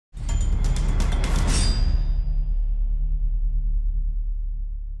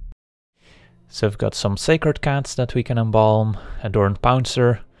So we've got some Sacred Cats that we can embalm, Adorned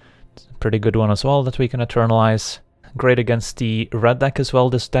Pouncer, pretty good one as well that we can eternalize. Great against the red deck as well,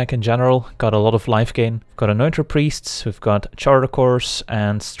 this deck in general, got a lot of life gain. We've got Anointer Priests, we've got Charter Course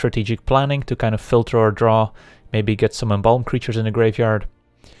and Strategic Planning to kind of filter or draw, maybe get some embalm creatures in the graveyard.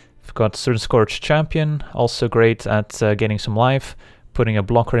 We've got Sunscourge Champion, also great at gaining some life, putting a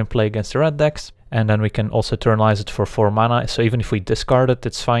blocker in play against the red decks, and then we can also eternalize it for 4 mana, so even if we discard it,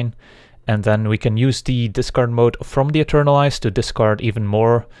 it's fine. And then we can use the discard mode from the Eternalize to discard even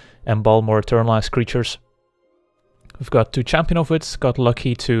more Embalm or Eternalized creatures. We've got 2 Champion of Wits, got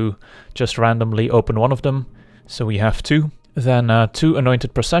lucky to just randomly open one of them, so we have 2. Then 2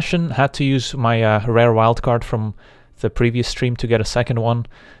 Anointed Procession, had to use my rare wildcard from the previous stream to get a second one.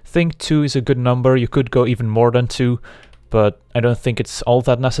 I think 2 is a good number, you could go even more than 2, but I don't think it's all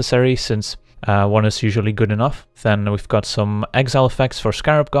that necessary since 1 is usually good enough. Then we've got some exile effects for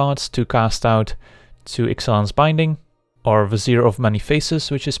Scarab Gods to cast out to Ixalan's Binding, or Vizier of Many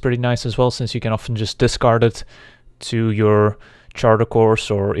Faces, which is pretty nice as well, since you can often just discard it to your Charter Course,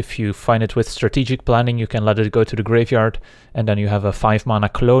 or if you find it with Strategic Planning, you can let it go to the graveyard, and then you have a 5 mana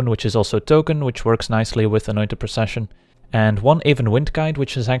clone, which is also a token, which works nicely with Anointed Procession. And 1 Aven Wind Guide,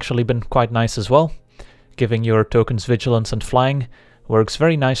 which has actually been quite nice as well, giving your tokens Vigilance and Flying. Works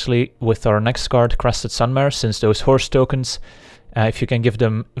very nicely with our next card, Crested Sunmare, since those horse tokens, if you can give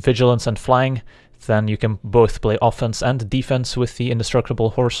them Vigilance and Flying, then you can both play offense and defense with the indestructible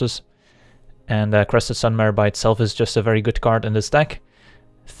horses. And Crested Sunmare by itself is just a very good card in this deck.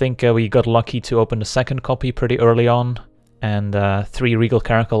 I think we got lucky to open the second copy pretty early on, and 3 Regal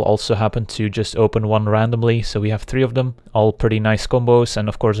Caracal also happened to just open one randomly, so we have 3 of them, all pretty nice combos. And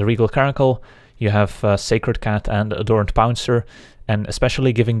of course the Regal Caracal, you have Sacred Cat and Adorned Pouncer, and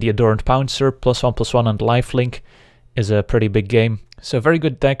especially giving the Adorned Pouncer +1/+1 and lifelink is a pretty big game. So very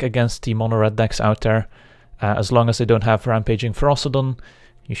good deck against the mono red decks out there. As long as they don't have Rampaging Ferocidon,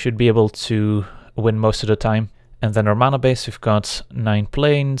 you should be able to win most of the time. And then our mana base, we've got 9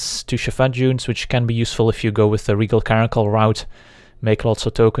 planes, 2 Shefet Dunes, which can be useful if you go with the Regal Caracal route. Make lots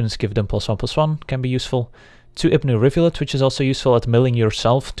of tokens, give them +1/+1, can be useful. 2 Ipnu Rivulet, which is also useful at milling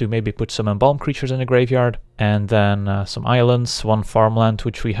yourself to maybe put some embalm creatures in the graveyard. And then some islands, 1 farmland,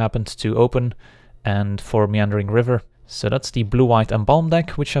 which we happened to open, and 4 Meandering River. So that's the blue-white embalm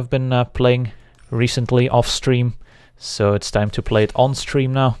deck, which I've been playing recently off stream. So it's time to play it on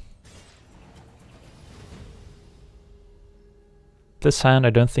stream now. This hand I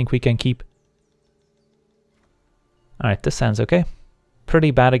don't think we can keep. Alright, this hand's okay.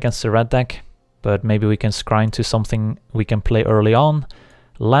 Pretty bad against the red deck, but maybe we can scry to something we can play early on.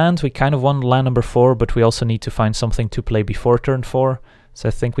 Land, we kind of want land number 4, but we also need to find something to play before turn 4, so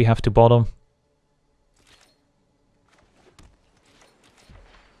I think we have to bottom.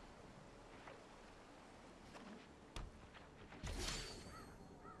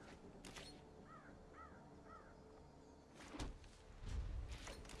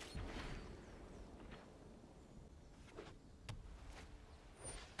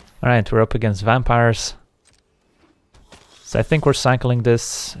 Alright, we're up against vampires. So I think we're cycling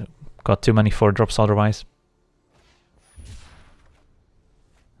this. Got too many 4-drops otherwise.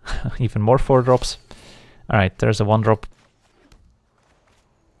 Even more 4-drops. Alright, there's a 1-drop.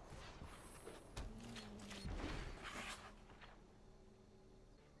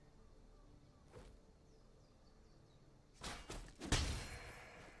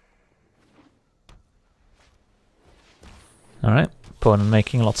 Alright. Opponent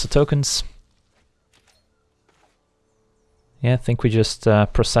making lots of tokens. Yeah, I think we just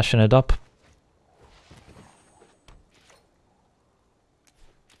procession it up.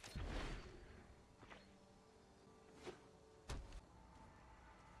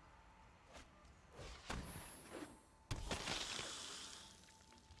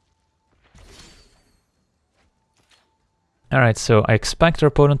 Alright, so I expect our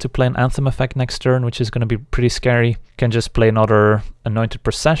opponent to play an Anthem effect next turn, which is going to be pretty scary. Can just play another Anointed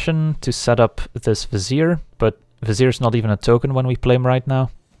Procession to set up this Vizier, but Vizier's not even a token when we play him right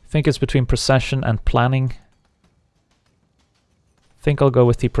now. I think it's between Procession and Planning. I think I'll go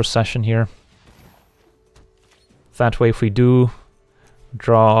with the Procession here. That way if we do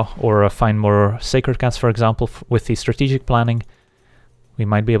draw or find more Sacred Cats, for example, with the Strategic Planning, we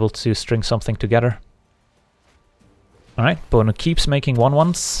might be able to string something together. Alright, opponent keeps making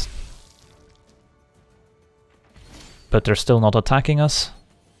 1/1s. But they're still not attacking us.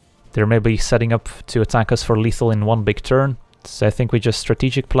 They're maybe setting up to attack us for lethal in one big turn. So I think we just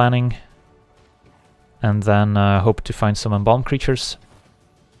Strategic Planning. And then hope to find some Embalm creatures.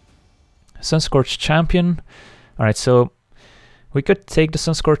 Sunscourge Champion. Alright, so We could take the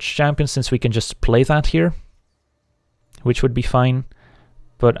Sunscourge Champion since we can just play that here, which would be fine.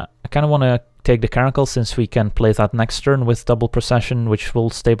 But I kind of want to take the Caracal since we can play that next turn with double Procession, which will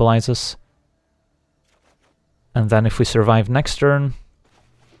stabilize us. And then if we survive next turn,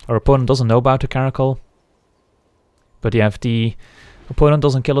 our opponent doesn't know about the Caracal. But yeah, if the opponent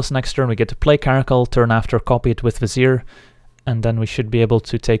doesn't kill us next turn, we get to play Caracal, turn after copy it with Vizier, and then we should be able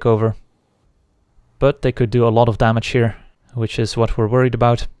to take over. But they could do a lot of damage here, which is what we're worried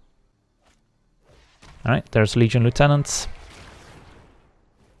about. Alright, there's Legion Lieutenant.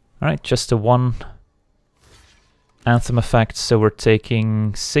 Alright, just a 1 Anthem effect, so we're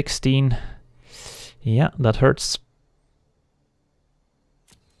taking 16. Yeah, that hurts.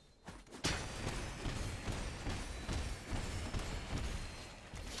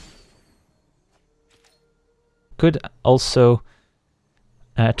 Could also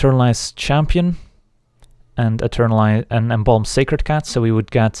Eternalize Champion and Eternalize and Embalm Sacred Cat, so we would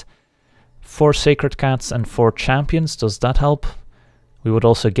get 4 Sacred Cats and 4 Champions. Does that help? We would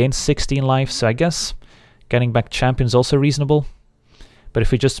also gain 16 life, so I guess getting back Champions also reasonable. But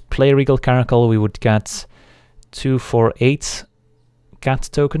if we just play Regal Caracal, we would get 2, 4, 8 cat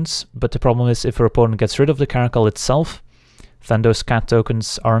tokens. But the problem is if our opponent gets rid of the Caracal itself, then those cat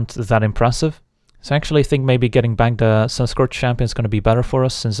tokens aren't that impressive. So I actually think maybe getting back the Sunscourge Champion is going to be better for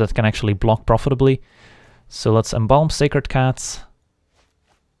us, since that can actually block profitably. So let's Embalm Sacred Cats.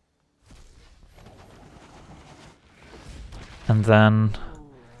 And then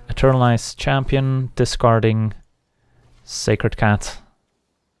Eternalize Champion, discarding Sacred Cat.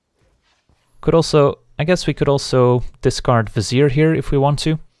 Could also, I guess we could also discard Vizier here if we want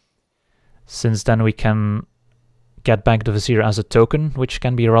to, since then we can get back the Vizier as a token, which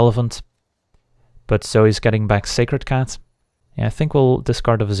can be relevant. But so he's getting back Sacred Cat. Yeah, I think we'll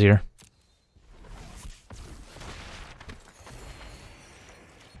discard the Vizier.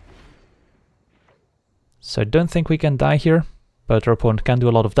 So I don't think we can die here, but our opponent can do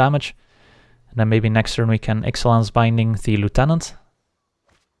a lot of damage. And then maybe next turn we can Ixalan's Binding the Lieutenant.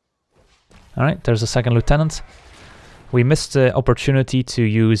 Alright, there's a second Lieutenant. We missed the opportunity to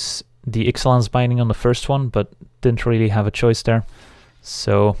use the Ixalan's Binding on the first one, but didn't really have a choice there.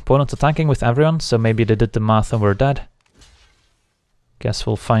 So, opponent attacking with everyone, so maybe they did the math and we're dead. Guess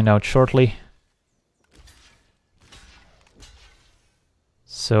we'll find out shortly.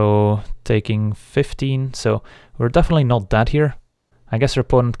 So, taking 15, so we're definitely not dead here. I guess our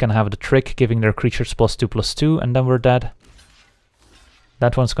opponent can have the trick, giving their creatures +2/+2, and then we're dead.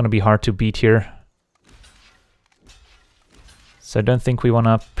 That one's going to be hard to beat here. So I don't think we want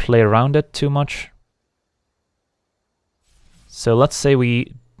to play around it too much. So let's say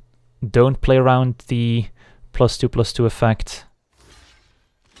we don't play around the +2/+2 effect.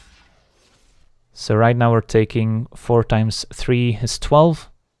 So right now we're taking 4 times 3 is 12.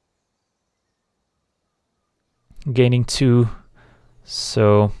 Gaining 2.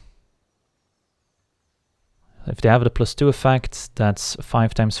 So if they have the +2 effect, that's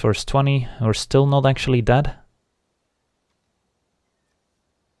 5 times 4 is 20. We're still not actually dead.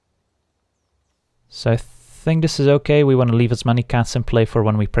 So I think this is okay. We want to leave as many cats in play for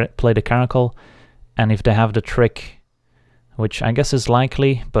when we play the Caracal. And if they have the trick, which I guess is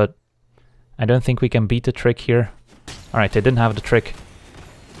likely, but I don't think we can beat the trick here. Alright, they didn't have the trick.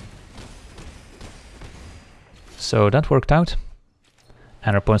 So that worked out.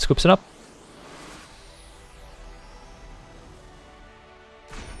 And our opponent scoops it up.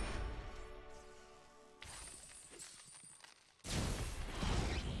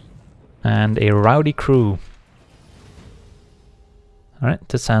 And a Rowdy Crew. Alright,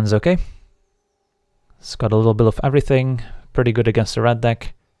 this sounds okay. It's got a little bit of everything. Pretty good against the red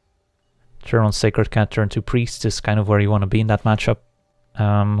deck. Turn on Sacred Cat, turn 2 Priest is kind of where you want to be in that matchup.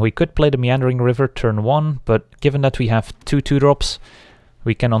 We could play the Meandering River turn 1, but given that we have 2 2-drops,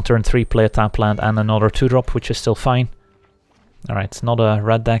 we can on turn 3 play a tap land and another 2-drop, which is still fine. Alright, it's not a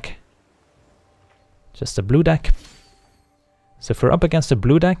red deck. Just a blue deck. So if we're up against a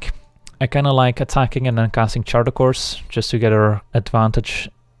blue deck, I kind of like attacking and then casting Charter Course, just to get our advantage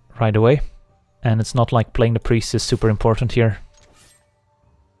right away. And it's not like playing the Priest is super important here.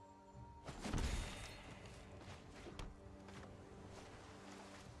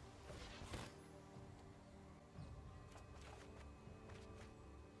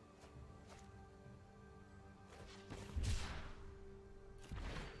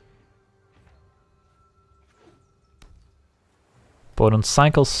 Opponent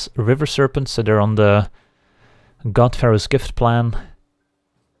cycles River Serpent, so they're on the God Pharaoh's Gift plan,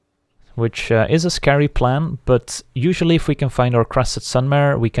 which is a scary plan, but usually if we can find our Crested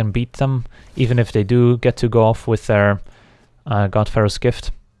Sunmare, we can beat them, even if they do get to go off with their God Pharaoh's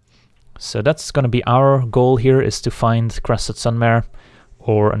Gift. So that's going to be our goal here, is to find Crested Sunmare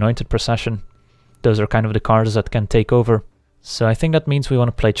or Anointed Procession. Those are kind of the cards that can take over. So I think that means we want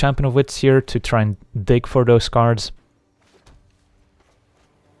to play Champion of Wits here to try and dig for those cards.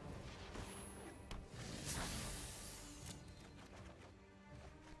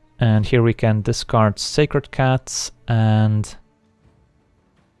 And here we can discard Sacred Cats, and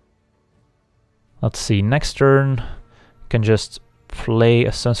let's see, next turn we can just play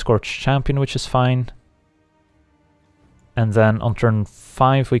a Sunscourge Champion, which is fine. And then on turn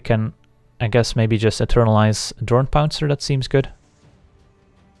 5 we can, I guess, maybe just eternalize Adorned Pouncer. That seems good.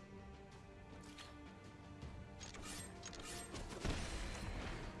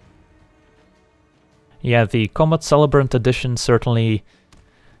 Yeah, the Combat Celebrant edition certainly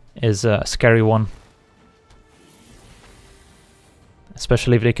is a scary one.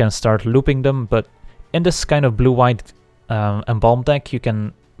 Especially if they can start looping them, but in this kind of blue-white Embalm deck you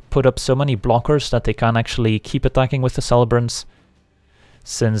can put up so many blockers that they can't actually keep attacking with the Celebrants,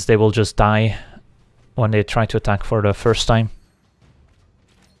 since they will just die when they try to attack for the first time.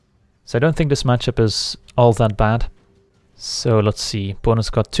 So I don't think this matchup is all that bad. So let's see, opponent's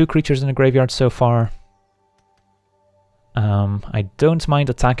got 2 creatures in the graveyard so far. I don't mind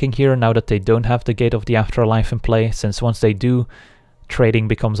attacking here now that they don't have the Gate of the Afterlife in play, since once they do, trading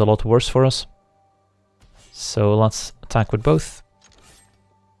becomes a lot worse for us. So let's attack with both.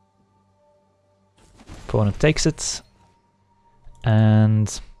 Opponent takes it.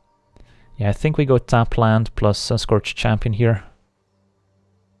 And yeah, I think we go tap land plus Sunscourge Champion here.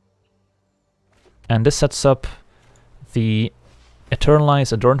 And this sets up the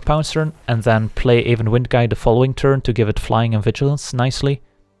Eternalize Adorned Pouncer and then play Aven Windguide the following turn to give it flying and vigilance nicely.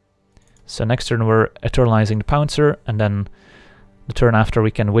 So next turn we're Eternalizing the Pouncer, and then the turn after we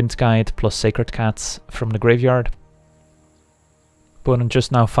can Windguide plus Sacred Cats from the graveyard. Opponent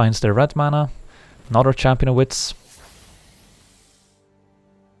just now finds their red mana, another Champion of Wits.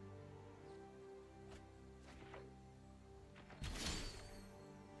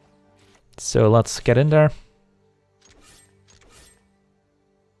 So let's get in there.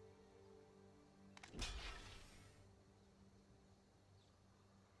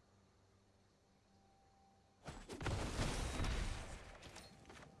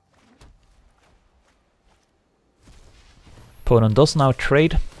 Opponent does now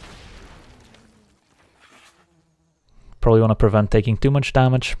trade. Probably want to prevent taking too much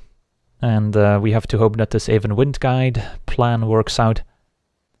damage. And we have to hope that this Aven Windguide plan works out.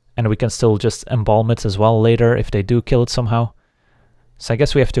 And we can still just embalm it as well later if they do kill it somehow. So I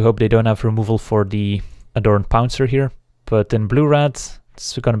guess we have to hope they don't have removal for the Adorned Pouncer here. But in blue-red,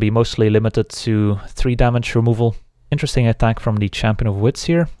 it's going to be mostly limited to 3 damage removal. Interesting attack from the Champion of Wits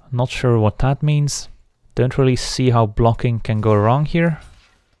here. Not sure what that means. Don't really see how blocking can go wrong here.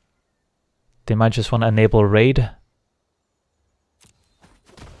 They might just want to enable raid.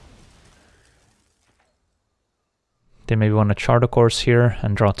 They maybe want to chart a course here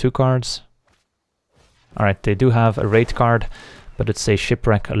and draw 2 cards. Alright, they do have a raid card, but it's a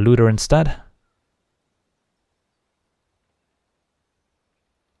Shipwreck Looter instead.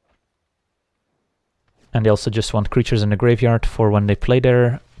 And they also just want creatures in the graveyard for when they play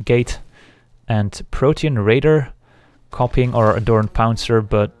their gate. And Protean Raider, copying our Adorned Pouncer,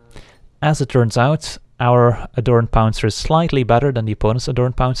 but as it turns out, our Adorned Pouncer is slightly better than the opponent's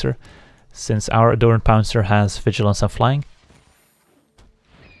Adorned Pouncer, since our Adorned Pouncer has Vigilance and Flying.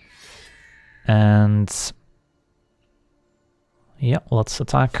 And yeah, let's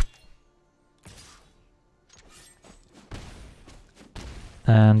attack.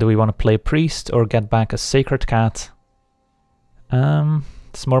 And do we want to play Priest or get back a Sacred Cat?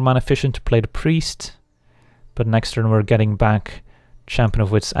 It's more mana efficient to play the Priest, but next turn we're getting back Champion of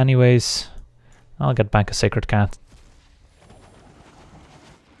Wits anyways. I'll get back a Sacred Cat.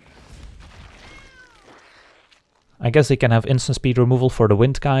 I guess they can have instant speed removal for the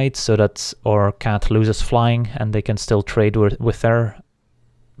Windguide so that our cat loses flying and they can still trade with their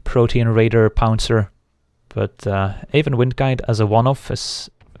Protean Raider Pouncer. But even Windguide as a one-off is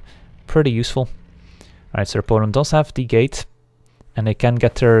pretty useful. Alright, so their opponent does have the gate. And they can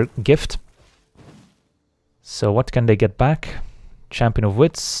get their gift. So what can they get back? Champion of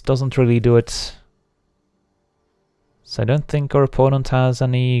Wits doesn't really do it. So I don't think our opponent has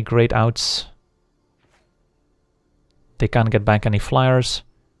any great outs. They can't get back any flyers.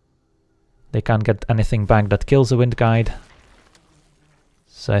 They can't get anything back that kills a Windguide.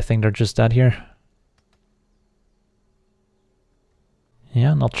 So I think they're just dead here.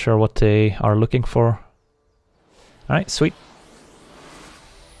 Yeah, not sure what they are looking for. Alright, sweet.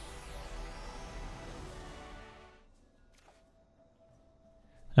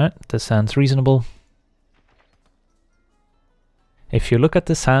 Alright, this hand's reasonable. If you look at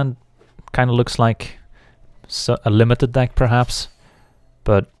this hand, it kind of looks like a limited deck perhaps,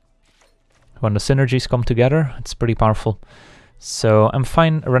 but when the synergies come together, it's pretty powerful. So I'm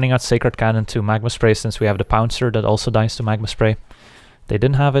fine running out Sacred Cannon to Magma Spray since we have the Pouncer that also dies to Magma Spray. They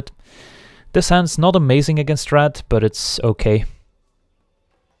didn't have it. This hand's not amazing against red, but it's okay.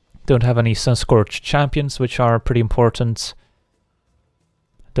 Don't have any Sunscourge Champions, which are pretty important.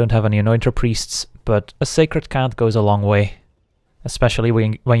 Don't have any Anointer Priests, but a Sacred Cat goes a long way. Especially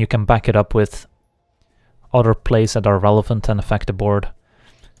when you can back it up with other plays that are relevant and affect the board.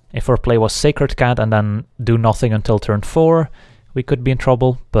 If our play was Sacred Cat and then do nothing until turn 4, we could be in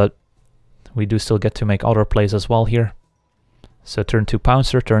trouble, but we do still get to make other plays as well here. So turn 2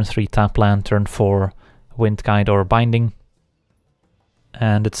 Pouncer, turn 3 Tap Land, turn 4 Wind Guide or Binding.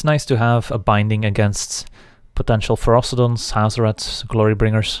 And it's nice to have a Binding against potential Ferocidons, Hazarets,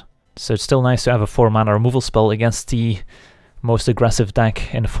 Glorybringers. So it's still nice to have a 4-mana removal spell against the most aggressive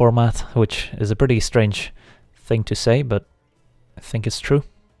deck in the format, which is a pretty strange thing to say, but I think it's true.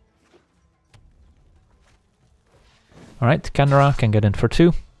 Alright, Kandra can get in for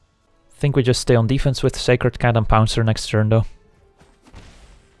 2. Think we just stay on defense with Sacred Cat and Pouncer next turn though.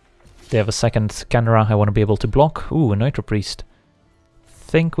 They have a second Kandra I want to be able to block. Ooh, Anointer Priest.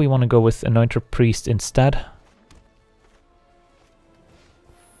 Think we want to go with Anointer Priest instead.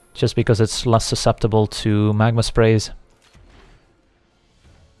 Just because it's less susceptible to Magma Sprays.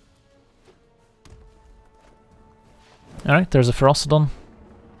 Alright, there's a Ferocidon.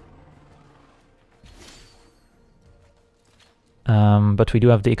 But we do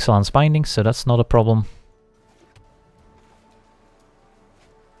have the Ixalan's Binding, so that's not a problem.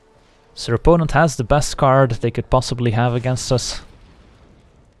 So our opponent has the best card they could possibly have against us.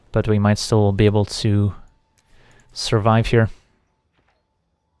 But we might still be able to survive here.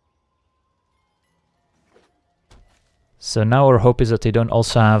 So now our hope is that they don't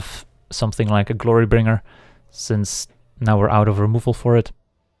also have something like a Glorybringer, since now we're out of removal for it.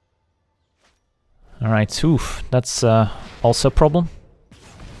 Alright, oof, that's also a problem.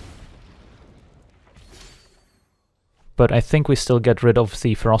 But I think we still get rid of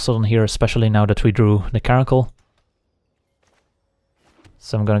the Ferocidon here, especially now that we drew the Caracal.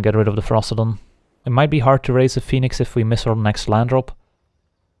 So I'm gonna get rid of the Ferocidon. It might be hard to raise a Phoenix if we miss our next land drop.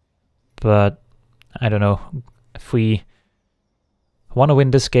 But I don't know. If we want to win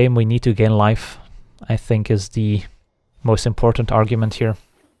this game, we need to gain life, I think is the most important argument here.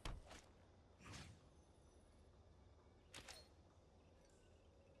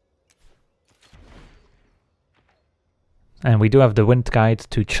 And we do have the Wind Guide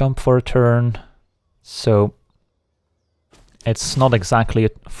to jump for a turn, so it's not exactly a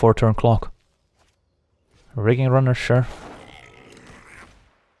 4-turn clock. Rigging Runner, sure.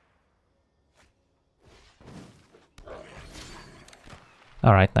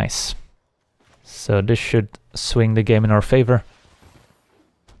 Alright, nice. So this should swing the game in our favor.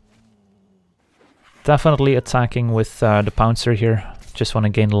 Definitely attacking with the Pouncer here. Just want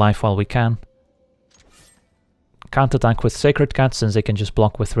to gain life while we can. Can't attack with Sacred Cat since they can just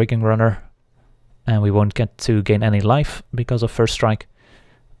block with Rigging Runner. And we won't get to gain any life because of First Strike.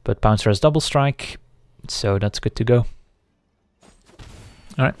 But Pouncer has Double Strike, so that's good to go.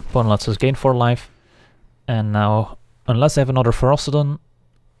 Alright, opponent lets us gain 4 life. And now, unless they have another Ferocidon,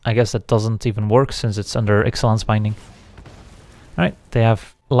 I guess that doesn't even work since it's under Ixalan's Binding. Alright, they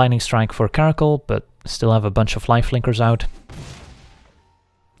have Lightning Strike for Caracal, but still have a bunch of Lifelinkers out.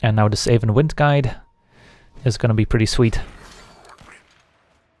 And now this Aven Wind Guide is gonna be pretty sweet.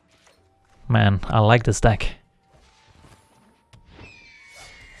 Man, I like this deck.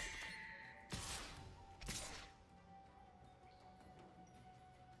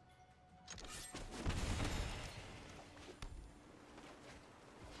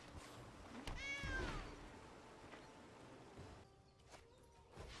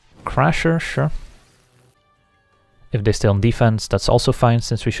 Crasher, sure. If they stay on defense, that's also fine,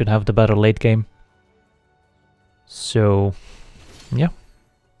 since we should have the better late game. So, yeah.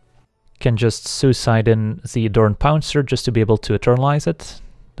 Can just suicide in the Adorned Pouncer just to be able to eternalize it.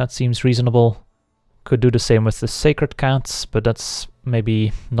 That seems reasonable. Could do the same with the Sacred Cats, but that's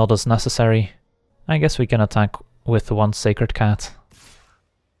maybe not as necessary. I guess we can attack with the one Sacred Cat.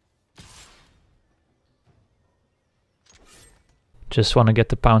 Just want to get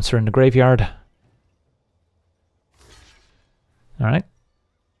the Pouncer in the graveyard. Alright.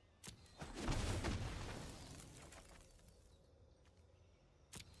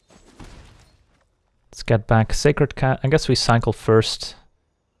 Let's get back Sacred Cat. I guess we cycle first.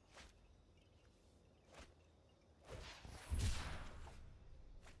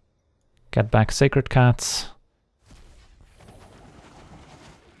 Get back Sacred Cats.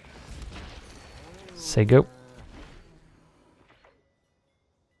 Say go.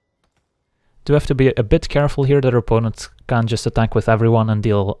 Do have to be a bit careful here that our opponent can't just attack with everyone and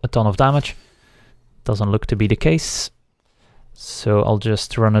deal a ton of damage. Doesn't look to be the case. So I'll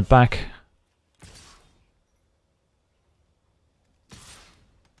just run it back.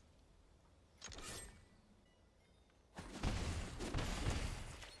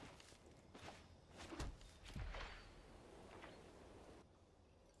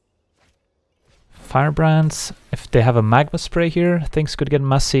 Firebrands, if they have a Magma Spray here, things could get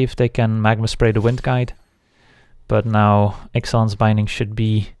messy if they can Magma Spray the Wind Guide. But now Ixalan's Binding should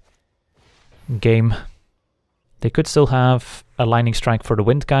be game. They could still have a Lightning Strike for the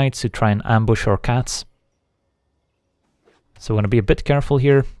Wind Guide to try and ambush our cats. So we're going to be a bit careful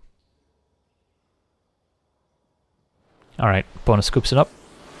here. Alright, opponent scoops it up.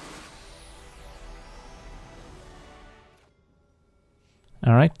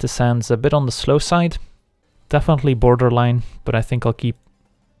 Alright, this hand's a bit on the slow side. Definitely borderline, but I think I'll keep...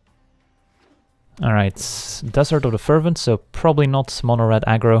 Alright, Desert of the Fervent, so probably not mono red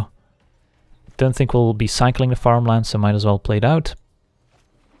aggro. Don't think we'll be cycling the farmland, so might as well play it out.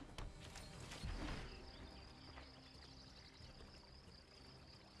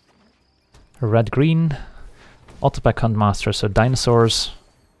 Red-green. Autopack Huntmaster, so dinosaurs.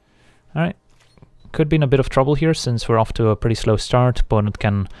 Alright. Could be in a bit of trouble here since we're off to a pretty slow start. Opponent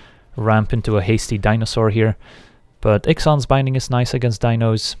can ramp into a hasty dinosaur here. But Ixalan's Binding is nice against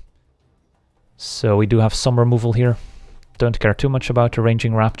dinos. So we do have some removal here. Don't care too much about the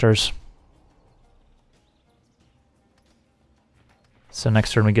ranging raptors. So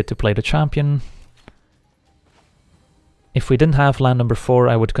next turn we get to play the champion. If we didn't have land number 4,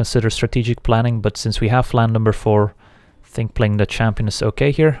 I would consider strategic planning, but since we have land number 4, I think playing the champion is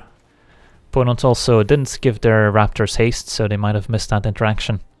okay here. Opponent also didn't give their raptors haste, so they might have missed that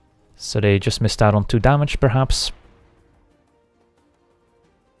interaction. So they just missed out on 2 damage, perhaps.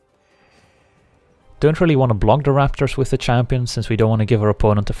 Don't really want to block the raptors with the champion, since we don't want to give our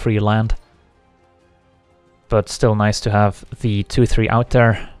opponent a free land. But still nice to have the 2-3 out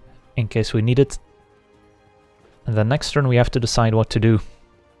there, in case we need it. And then next turn we have to decide what to do.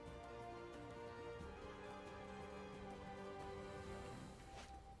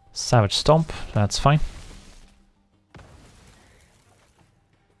 Savage Stomp, that's fine.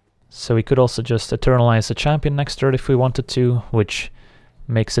 So we could also just Eternalize the champion next turn if we wanted to, which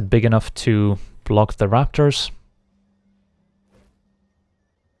makes it big enough to block the raptors.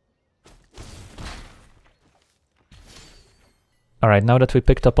 Alright, now that we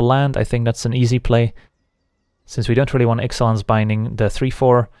picked up a land, I think that's an easy play. Since we don't really want Ixalan's Binding the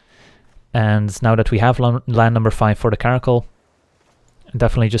 3-4, and now that we have land number 5 for the Caracal,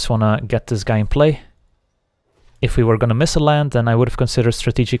 definitely just want to get this guy in play. If we were going to miss a land, then I would have considered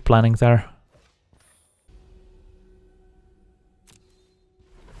strategic planning there.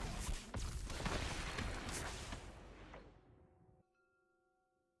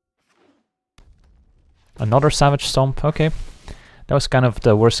 Another Savage Stomp, okay. That was kind of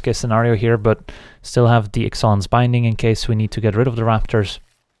the worst case scenario here, but still have the Ixalan's Binding in case we need to get rid of the raptors.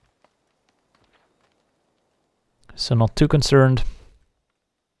 So not too concerned.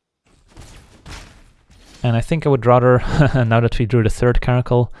 And I think I would rather, now that we drew the 3rd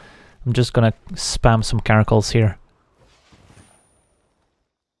Caracal, I'm just gonna spam some Caracals here.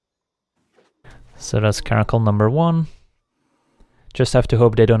 So that's Caracal number 1. Just have to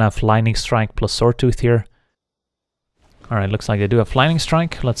hope they don't have Lightning Strike plus Swordtooth here. Alright, looks like they do have Lightning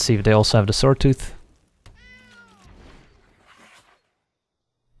Strike. Let's see if they also have the Swordtooth.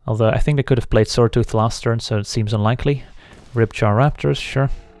 Although I think they could have played Swordtooth last turn, so it seems unlikely. Ripjaw Raptors, sure.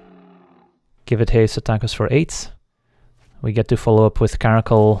 Give it haste, attack us for 8. We get to follow up with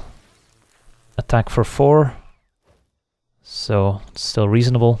Caracal, attack for 4. So, it's still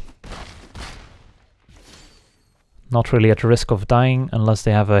reasonable. Not really at risk of dying, unless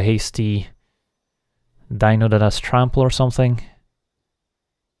they have a hasty dino that has trample or something.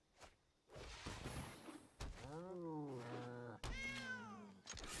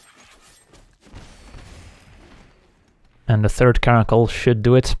 And the 3rd Caracal should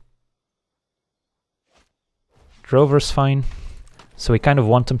do it. Drover's fine. So we kind of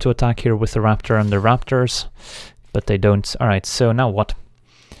want them to attack here with the raptor and the raptors, but they don't. Alright, so now what?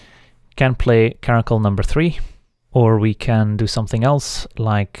 Can play Caracal number 3, or we can do something else,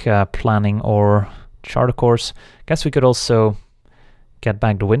 like planning or chart a course. Guess we could also get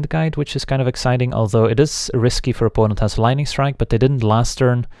back the Wind Guide, which is kind of exciting, although it is risky for opponent has Lightning Strike, but they didn't last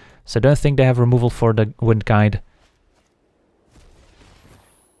turn, so I don't think they have removal for the Wind Guide.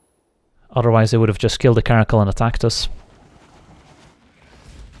 Otherwise they would have just killed the Caracal and attacked us.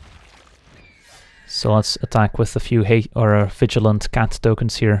 So let's attack with a few Vigilant Cat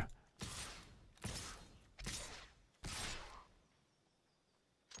tokens here.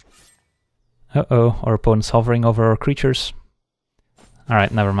 Uh-oh, our opponent's hovering over our creatures.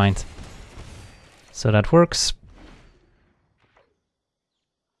 Alright, never mind. So that works.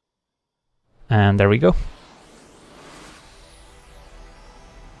 And there we go.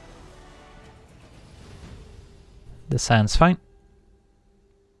 This hand's fine.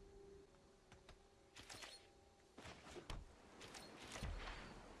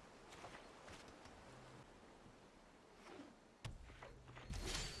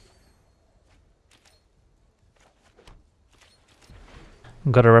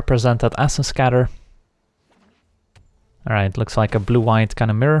 Gotta represent that Essence Scatter. Alright, looks like a blue-white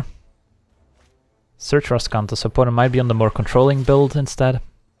kind of mirror. Search Rascanta's opponent might be on the more controlling build instead.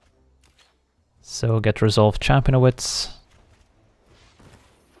 So get resolved Champion of Wits.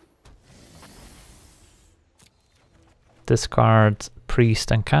 Discard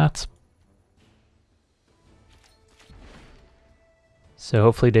Priest and Cat. So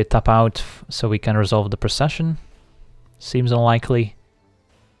hopefully they tap out so we can resolve the Procession. Seems unlikely.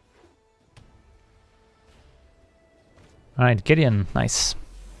 Alright, Gideon, nice.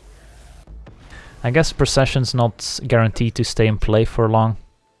 I guess Procession's not guaranteed to stay in play for long,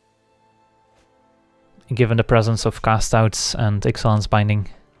 given the presence of cast-outs and Ixalan's Binding.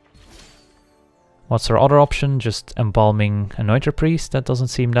 What's our other option? Just embalming Anointer Priest? That doesn't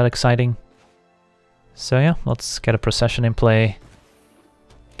seem that exciting. So yeah, let's get a Procession in play,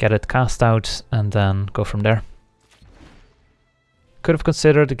 get it cast out, and then go from there. Could have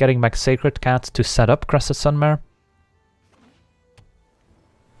considered getting back Sacred Cat to set up Crested Sunmare.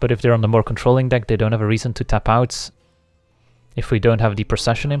 But if they're on the more controlling deck, they don't have a reason to tap out if we don't have the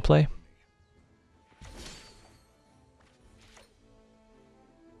Procession in play.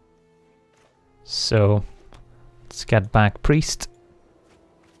 So let's get back Priest.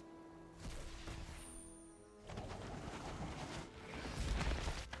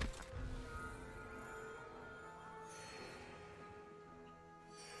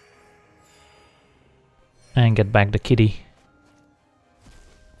 And get back the kitty.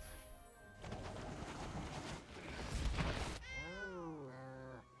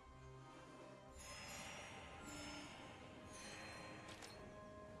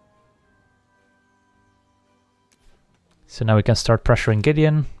 So now we can start pressuring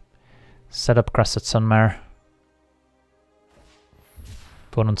Gideon, set up Crested Sunmare.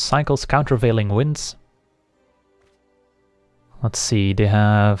 Opponent cycles Countervailing Winds. Let's see, they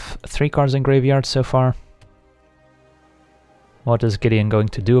have 3 cards in graveyard so far. What is Gideon going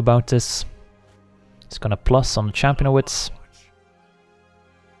to do about this? He's gonna plus on the Champion of Wits.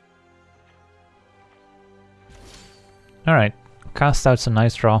 Alright, cast out's a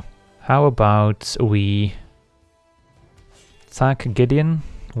nice draw. How about we attack Gideon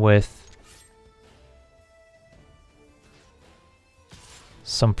with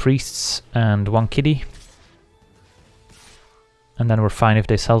some priests and 1 kitty. And then we're fine if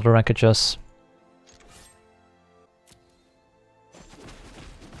they sell the wreckages.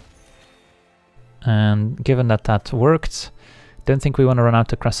 And given that that worked, don't think we want to run out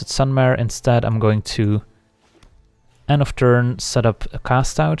to Crested Sunmare. Instead, I'm going to end of turn set up a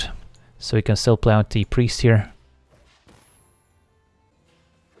cast out, so we can still play out the priest here.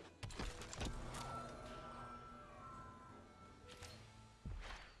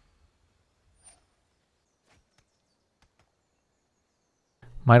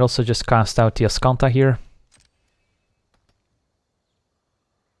 Might also just cast out the Ascanta here.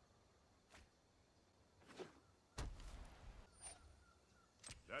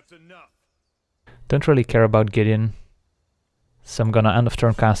 That's enough. Don't really care about Gideon, so I'm gonna end of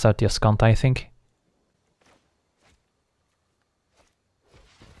turn cast out the Ascanta, I think.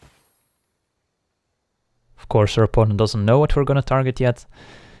 Of course, our opponent doesn't know what we're gonna target yet,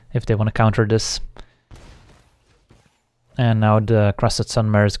 if they want to counter this. And now the Crested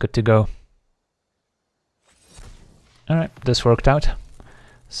Sunmare is good to go. Alright, this worked out.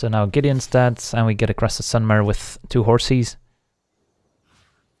 So now Gideon's dead, and we get a Crested Sunmare with 2 horsies.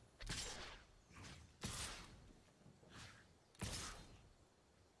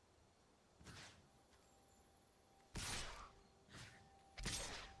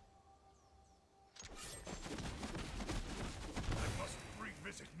 I must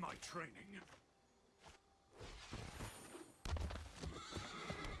revisit my training.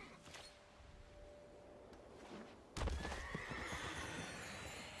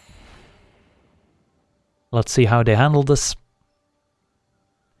 Let's see how they handle this.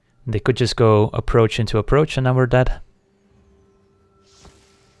 They could just go approach into approach and then we're dead.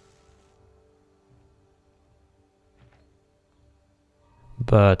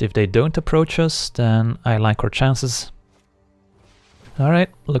 But if they don't approach us, then I like our chances. Alright,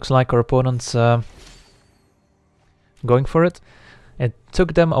 looks like our opponent's going for it. It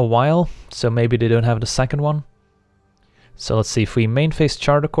took them a while, so maybe they don't have the second one. So let's see, if we main face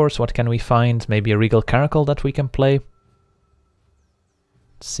Charter Course, what can we find? Maybe a Regal Caracal that we can play.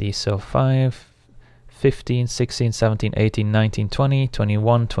 Let's see, so 5, 15, 16, 17, 18, 19, 20,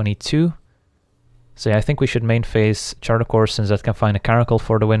 21, 22. So yeah, I think we should main face Charter Course since that can find a Caracal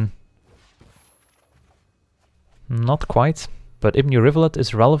for the win. Not quite, but Ipnu Rivulet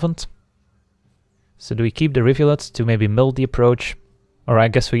is relevant. So do we keep the Rivulet to maybe mill the approach? Or I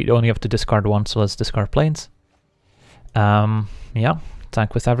guess we only have to discard one, so let's discard Plains. Yeah,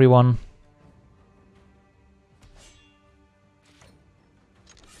 attack with everyone.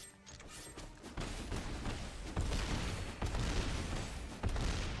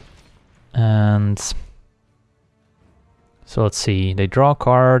 And so let's see, they draw a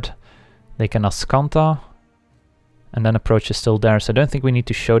card, they can Ascanta, and then approach is still there, so I don't think we need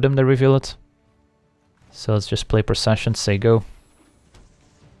to show them the Rivulet. So let's just play Procession, say go.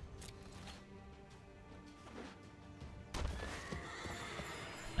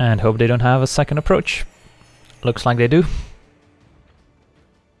 And hope they don't have a second approach. Looks like they do.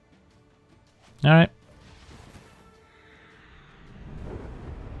 Alright.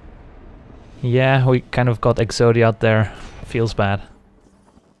 Yeah, we kind of got Exodia out there. Feels bad.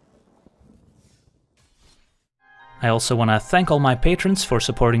 I also want to thank all my patrons for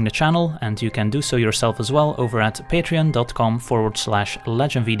supporting the channel, and you can do so yourself as well over at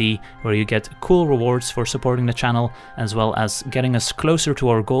patreon.com/LegenVD, where you get cool rewards for supporting the channel, as well as getting us closer to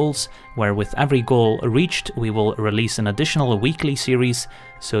our goals, where with every goal reached, we will release an additional weekly series.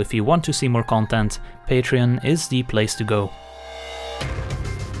 So if you want to see more content, Patreon is the place to go.